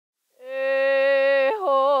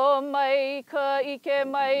ike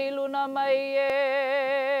mai luna mai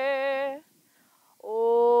e.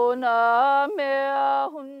 O na mea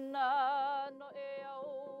huna no e au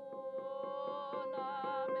na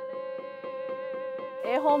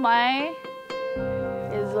mele. E ho mai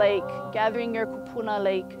is like gathering your kupuna,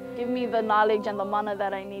 like give me the knowledge and the mana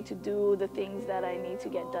that I need to do the things that I need to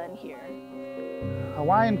get done here.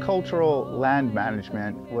 Hawaiian cultural land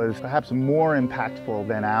management was perhaps more impactful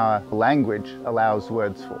than our language allows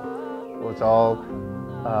words for. It was all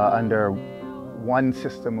under one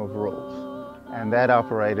system of rules, and that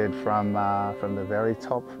operated from the very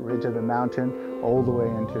top ridge of the mountain all the way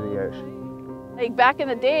into the ocean. Like back in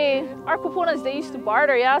the day, our kupunas, they used to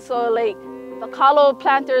barter, yeah? So like the kalo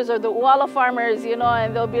planters or the uala farmers, you know,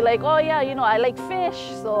 and they'll be like, oh yeah, you know, I like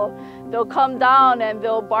fish. So they'll come down and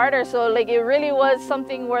they'll barter. So like it really was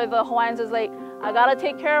something where the Hawaiians was like, I gotta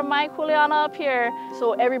take care of my Kuleana up here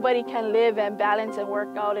so everybody can live and balance and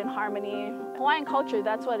work out in harmony. Hawaiian culture,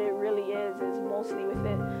 that's what it really is mostly with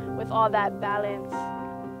it, with all that balance.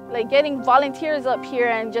 Like getting volunteers up here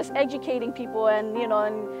and just educating people and, you know,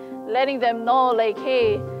 and letting them know like,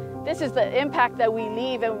 hey, this is the impact that we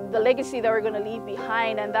leave and the legacy that we're going to leave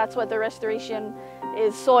behind, and that's what the restoration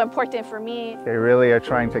is so important for me. They really are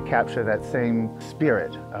trying to capture that same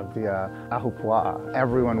spirit of the Ahupua'a,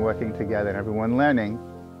 everyone working together and everyone learning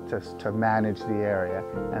to manage the area.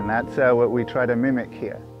 And that's what we try to mimic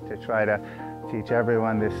here, to try to teach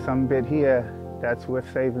everyone there's some bit here that's worth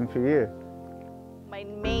saving for you. My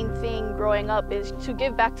main thing growing up is to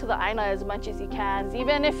give back to the Aina as much as you can.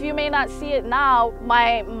 Even if you may not see it now,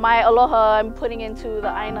 my aloha I'm putting into the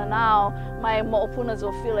Aina now, my mo'opunas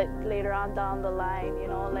will feel it later on down the line, you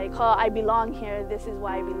know, like, oh, I belong here, this is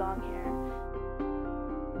why I belong here.